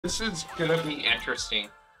This is gonna be interesting,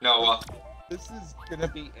 Noah. This is gonna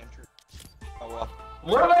be interesting. Noah.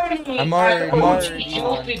 We're landing I'm at the already OG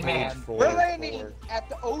Tilted Man. on page We're landing 4. at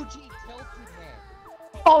the OG Tilted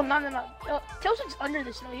Man. Oh, no. Tilted's under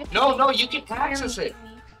the snow. No, you can access it.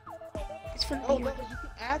 It's for Oh, the no, you can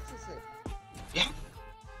access it. Yeah,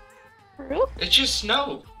 For real? it's just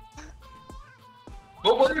snow.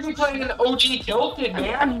 But we're gonna be playing an OG Tilted, I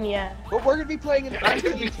man. mean, yeah. But we're gonna be playing an That's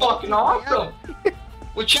gonna be OG fucking Tilted awesome. Man.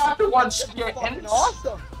 With Chapter 1 That's gonna be fucking skit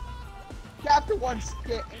awesome. Chapter 1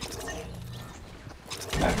 skit.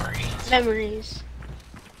 Memories.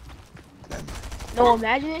 No,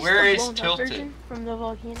 imagine it's Where the is blown up Tilted? version from the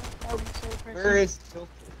volcano. That would be so impressive. Where is Tilted?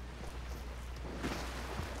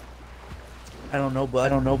 I don't know,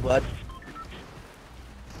 bud.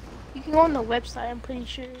 You can go on the website, I'm pretty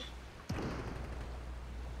sure. It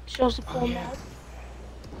shows the full map.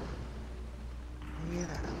 Yeah.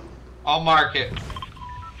 I'll mark it.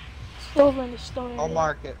 Still over in the story. I'll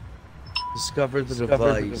mark it. Discover the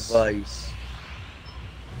device.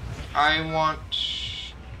 I want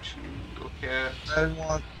to look at. I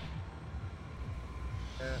want.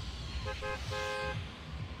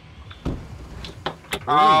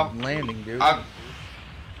 Where are we landing, dude? I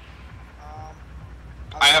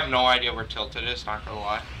have no idea where Tilted is, not gonna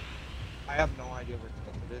lie. I have no idea where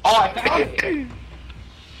Tilted is. Oh, I found it!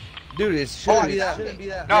 Dude, it shouldn't be yeah.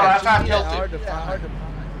 that. No, yeah, that's it not shouldn't be that Tilted. hard to Yeah, hard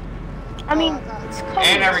find. I mean, it's covered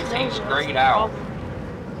And in everything's snow, grayed that's the out.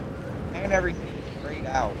 problem. And everything is grayed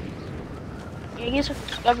out. Yeah, I guess we're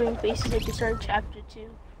discovering places like to start chapter 2.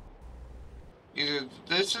 Either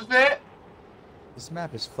this is it? This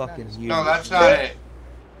map is fucking huge. No, that's not it.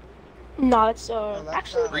 No, it's that's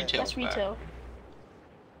actually not Retail's that's retail.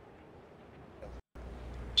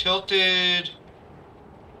 Tilted.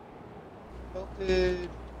 Tilted.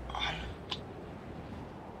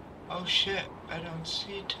 Oh shit, I don't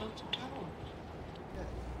see Tilted Towers.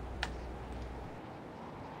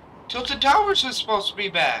 Tilted Towers is supposed to be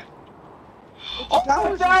back. Oh,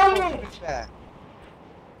 I found it!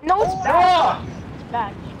 No, it's Oh, back. Ah! It's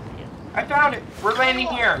back. I found it. We're landing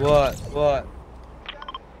here. What?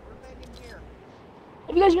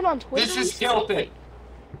 Have you guys been on Twitter? This is Tilted.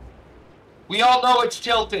 We all know it's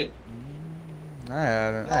Tilted. I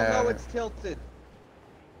haven't. I know it's Tilted.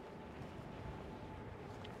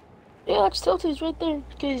 Yeah, it's Tilted. It's right there.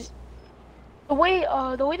 Because the way the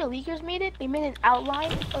leakers made it, they made an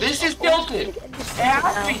outline. This is Tilted. It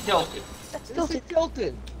has to be Tilted. That's This Tilted. is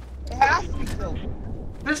Tilted. It has to be Tilted.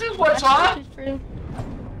 This is what's That's on. Tilted for you.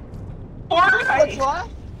 What's Fortnite. left?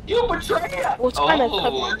 You betrayed us. Well, it's kinda Oh,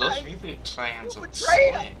 covered. those movie plans You of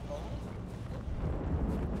betrayed us. slick.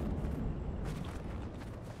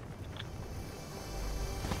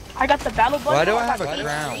 I got the battle bundle. Why do I got have a the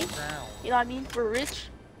crown? HP. You know what I mean? We're rich.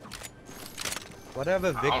 What have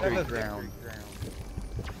a victory Victory crown?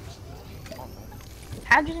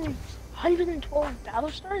 112 battle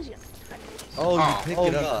stars? Yeah. Oh, Oh, you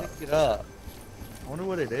pick it up. I wonder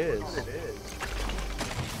what it is.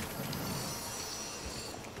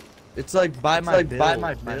 It's like buy my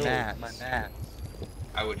match.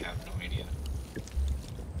 I would have no idea.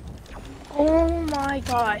 Oh my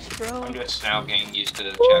gosh, bro. I'm just now getting used to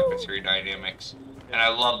the Chapter 3 dynamics. And I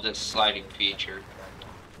love this sliding feature.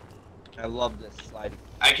 I love this sliding.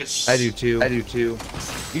 I could I do too.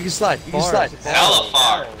 You can slide. hella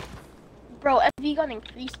far. Bro, FV got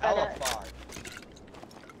increased by Hella that. far.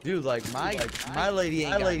 Dude, like my lady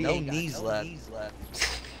ain't got no knees left.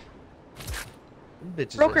 Them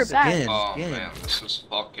bitches Broke her are back. skin. Oh man, this is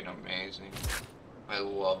fucking amazing. I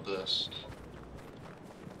love this.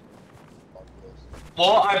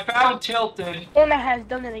 Well, I found Tilted. Ona has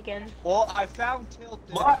done it again. Well, I found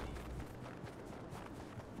Tilted. What?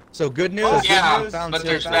 So good news. Oh good yeah, news, found but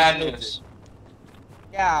there's Tilted. bad news.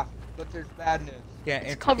 Yeah, but there's bad news.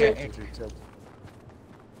 Can't covered. enter Tilted.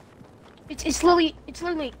 It's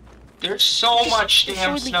literally. There's so much it's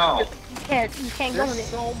damn literally snow. covered. You can't go in There's it.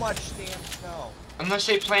 so much damn snow. Unless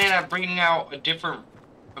they plan on bringing out a different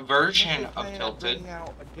version They of plan on Tilted. bringing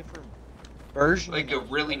out a different version. Like a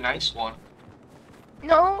really nice one.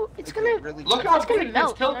 No, it's Like gonna. a really Look nice- how It's gonna big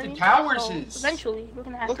melt. this you know what I Tilted mean? Towers So is. Eventually, we're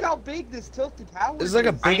gonna have Look to. how big this Tilted Tower is. It's like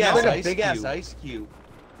a I know. big ass ice cube.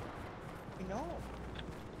 I know.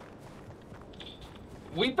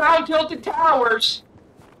 We found Tilted Towers.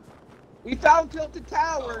 We found Tilted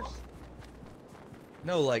Towers.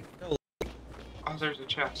 No, like Oh, there's a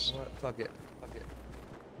chest. what? Fuck it.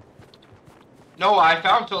 No, I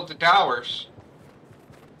found Tilted Towers.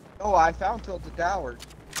 Oh, I found Tilted Towers.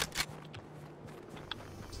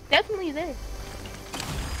 Definitely there.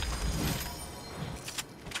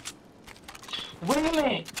 Wait a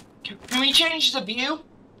minute. Can we change the view?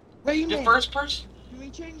 Wait a The minute. first person? Can we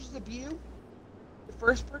change the view? The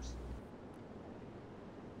first person?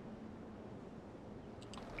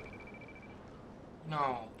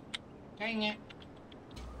 No. Dang it.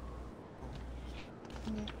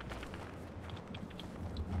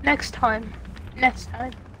 Next time. Next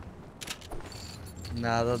time.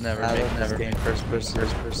 Nah, they'll never make first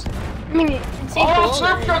person. I mean, it's Oh,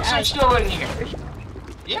 surf trucks are still in here.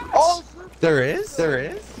 Yes. Oh, There is?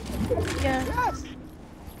 Yeah. yes.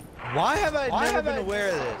 Why have I never been aware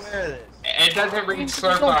of this? It doesn't read You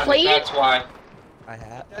surf don't on play it, it? that's why.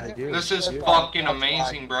 I do. This is That's fucking why.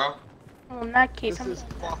 amazing, bro. Well, in that case, This I'm is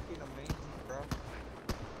fucking amazing, bro.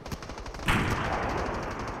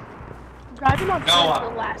 driving on Noah, for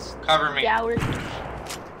the last Cover me. 3 hours.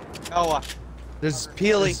 Noah, There's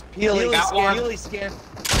peeling Got one. scan.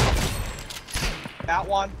 that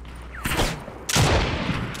one.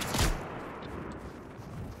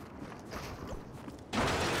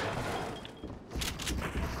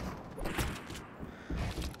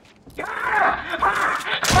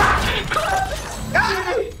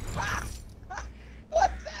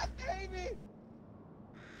 What's that, baby?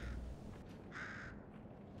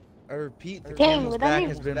 I repeat, the Dang, camel's would that back mean-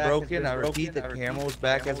 has been broken. I repeat, the camel's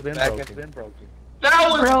back has been broken. That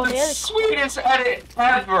was Bro, the they're- sweetest edit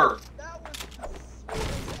ever. That was the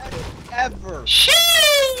sweetest edit ever.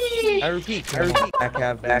 Sheesh. I repeat, camel's back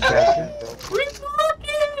have been broken. We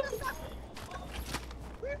fucking.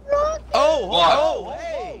 We rock. Oh, What? oh,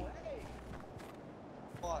 hey!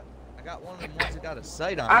 What? I got one of them ones that got a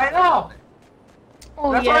sight on it. I know.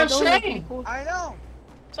 Oh That's yeah, what I'm those are pretty saying. cool. I know.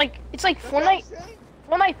 It's like That's what I'm Fortnite. saying.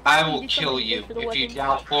 Fortnite. I finally will did kill something you good for the if you weapon.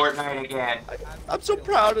 doubt Fortnite again. I'm so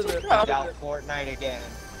proud of this. Out Fortnite again.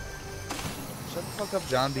 Shut the fuck up,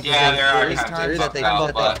 John, because Yeah, there are is times times they that they fuck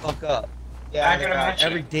fuck up, that fuck up. Yeah, I'm gonna mention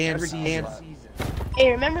Every damn season.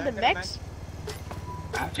 Hey, remember the mechs?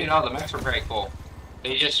 Actually, no, the mechs were pretty cool.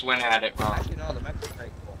 They just went at it wrong. Actually, no, the mechs are very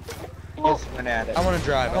cool. Well, Just went at it. I want to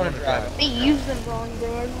drive. I want to drive. they used them wrong,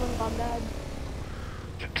 bro. Everyone got mad.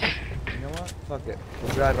 You know what? Fuck it.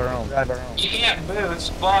 We'll drive our own. You can't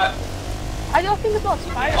boost, but I don't think about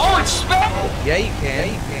Spider. oh, it's sped. Yeah, you can. Yeah,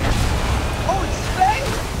 you can. Oh, it's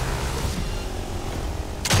space!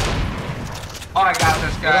 Oh, I got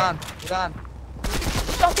this Get guy. on. Get on.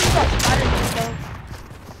 Don't think about Spider-Man,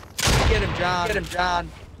 though. Get him, John. Get him,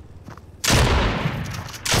 John.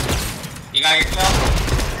 You got your kill?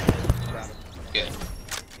 Good.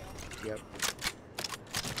 Yep.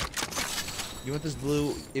 You want this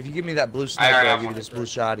blue? If you give me that blue I sniper, already I'll have give you one. this blue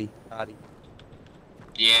shoddy.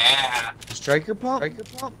 Yeah. Striker pump?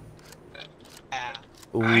 Yeah.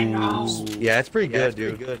 Ooh. I know. Yeah, it's pretty good, it's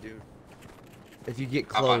dude. If you get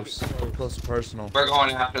I'm on. close and personal. We're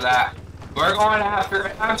going after that. We're going after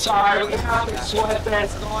it. I'm sorry, we have to sweat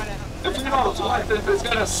this. If we don't sweat this, it's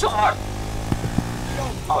gonna suck.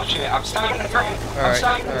 Oh shit, I'm stuck in a train. I'm Alright,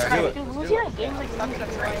 stuck in a alright, train. do it. Dude, who's in a game like I'm stuck in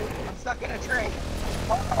a train. I'm stuck in a train.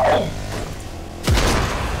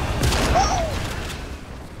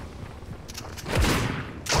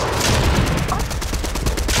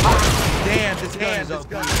 Damn, this gun is OP.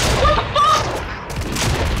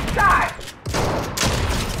 God!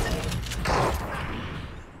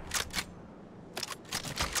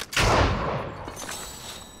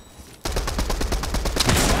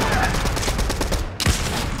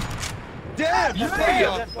 Damn, Yeah.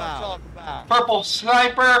 that's what I'm talking about. Purple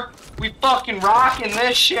sniper, we fucking rocking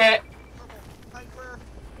this shit. Sniper,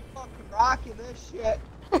 fucking rocking this shit.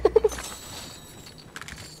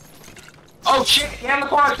 Oh shit, get in the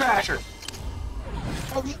quad crasher.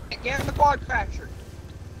 Oh, get in the quad crasher.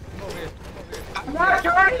 Come over here. I'm not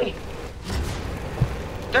turning.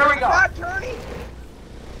 There we go. Not turning.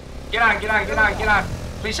 Get on, get on, get on, get on.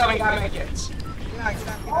 Please tell me you got medkits. Get on, get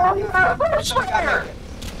on, get Oh, on. you get got a on. foot Somebody got sprayer. it.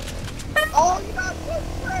 Oh, you got a foot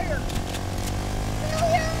sprayer. Hell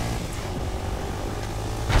yeah.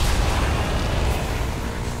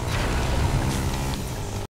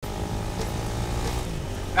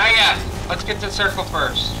 Not yet. Let's get to the circle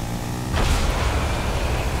first.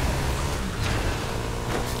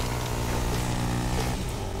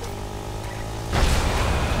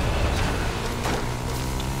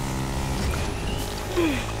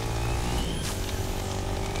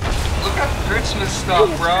 Look at the Christmas stuff,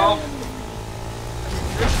 bro.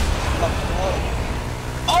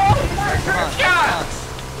 Oh, you got a trick shot!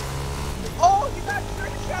 Oh, you got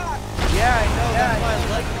trick shot. Yeah, I know. That's why I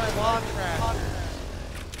like my quad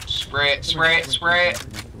crasher. Spray it, spray it, spray it.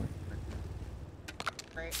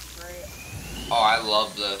 Spray it. Oh, I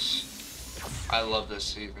love this. I love this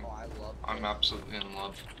season. Oh, I love it. I'm absolutely in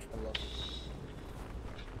love. I love it.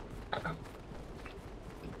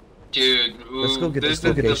 Dude, Let's go get this this is the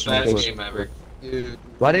location best location. game ever. Dude.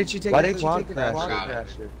 Why didn't you take the quad Got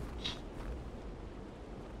crasher? it.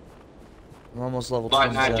 I'm almost level But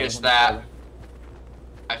 27. not just that.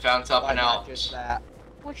 I found Why something not just else. that?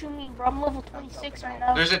 What you mean, bro? I'm level 26 right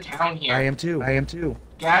now. There's a town here. I am too. I am too.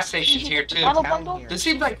 Gas stations here too. Bundle Town bundle? here. This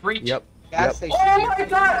seems like reach. Yep. Gas station. Oh my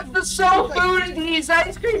god, the soul food in these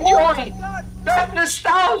ice cream Oh my joints! god! That's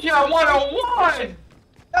nostalgia 101!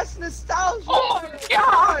 That's nostalgia! Oh my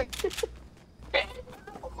god!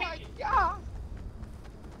 Oh my god!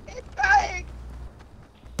 It's bang!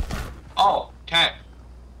 Oh, 10.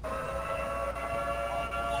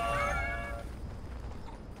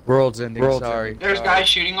 World's ending. Sorry. There's guys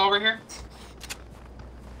shooting over here.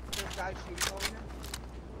 There's guys shooting over here.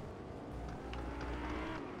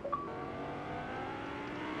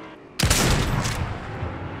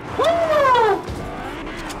 Woo!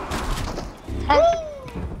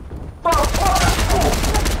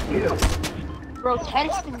 Bro,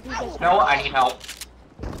 10's can do this. No, I need help.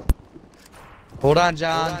 Hold on,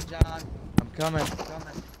 John. I'm coming.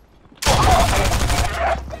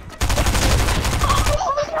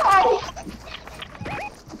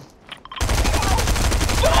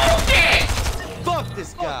 Bullshit! Fuck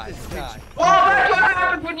this guy. Well, that's what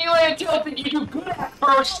happens when you land tilted. You do good at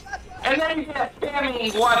first, and then you get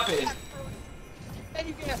spamming weapons. And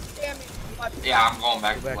you get a spamming weapon. Yeah, I'm going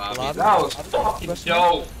back to the Go back to lobby. the lobby. That was fucking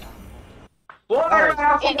dope. Well, alright,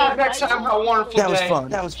 I'll see you guys next time. Have a wonderful day. That was fun.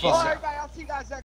 That was Alright, fun. everybody, I'll see you guys next